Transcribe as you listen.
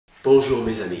Bonjour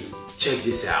mes amis, check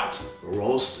this out,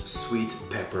 roast sweet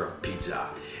pepper pizza.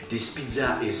 This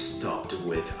pizza is topped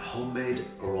with homemade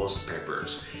roast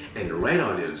peppers and red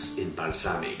onions in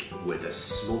balsamic with a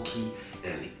smoky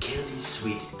and candy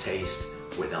sweet taste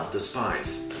without the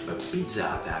spice. A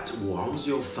pizza that warms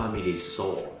your family's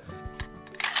soul.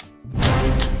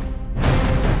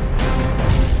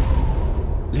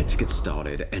 Let's get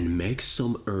started and make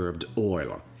some herbed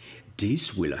oil.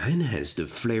 This will enhance the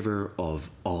flavor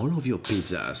of all of your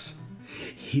pizzas.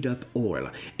 Heat up oil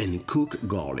and cook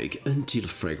garlic until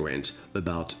fragrant,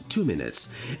 about 2 minutes,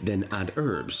 then add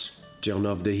herbs. Turn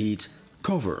off the heat,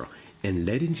 cover, and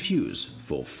let infuse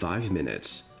for 5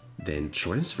 minutes. Then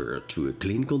transfer to a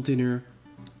clean container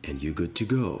and you're good to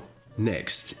go.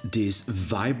 Next, this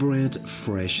vibrant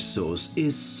fresh sauce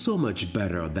is so much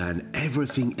better than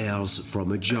everything else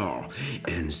from a jar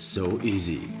and so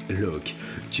easy. Look,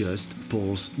 just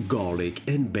pulse garlic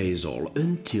and basil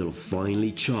until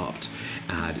finely chopped.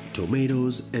 Add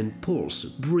tomatoes and pulse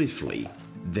briefly.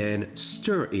 Then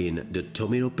stir in the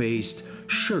tomato paste,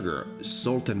 sugar,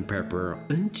 salt and pepper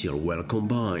until well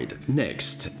combined.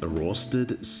 Next,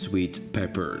 roasted sweet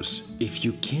peppers. If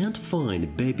you can't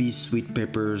find baby sweet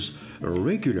peppers,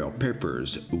 regular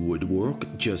peppers would work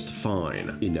just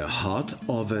fine. In a hot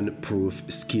oven-proof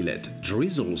skillet,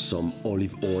 drizzle some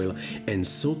olive oil and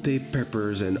saute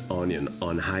peppers and onion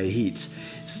on high heat.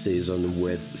 Season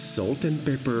with salt and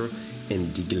pepper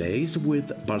and deglaze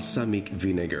with balsamic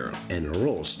vinegar and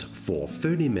roast for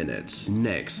 30 minutes.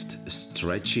 Next,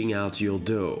 stretching out your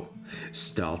dough.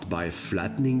 Start by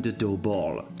flattening the dough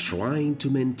ball, trying to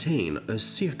maintain a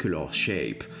circular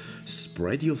shape.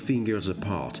 Spread your fingers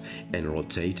apart and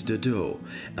rotate the dough.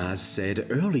 As said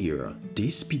earlier,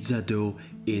 this pizza dough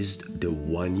is the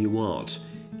one you want.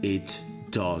 It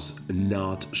does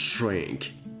not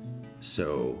shrink.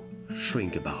 So,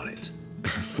 shrink about it.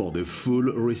 For the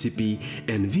full recipe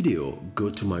and video,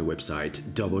 go to my website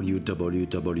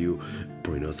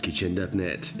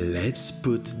www.brunoskitchen.net. Let's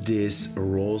put this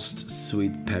roast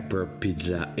sweet pepper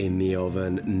pizza in the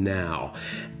oven now.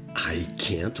 I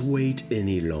can't wait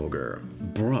any longer.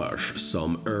 Brush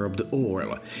some herbed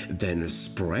oil, then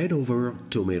spread over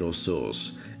tomato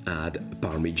sauce. Add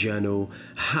Parmigiano,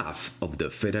 half of the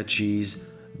feta cheese,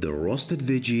 the roasted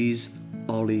veggies,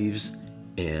 olives,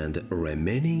 and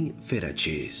remaining feta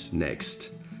cheese.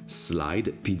 Next,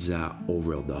 slide pizza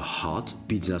over the hot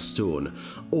pizza stone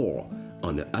or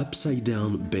on an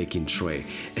upside-down baking tray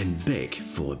and bake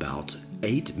for about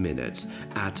 8 minutes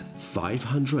at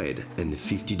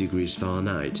 550 degrees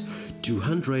Fahrenheit,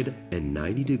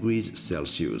 290 degrees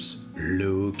Celsius.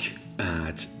 Look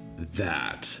at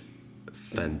that!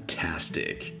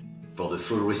 Fantastic! For the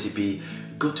full recipe,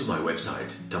 go to my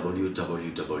website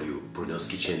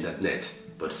www.brunoskitchen.net.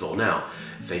 But for now,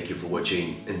 thank you for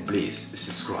watching and please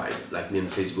subscribe, like me on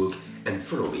Facebook and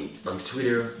follow me on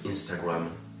Twitter, Instagram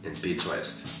and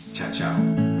Pinterest. Ciao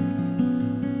ciao!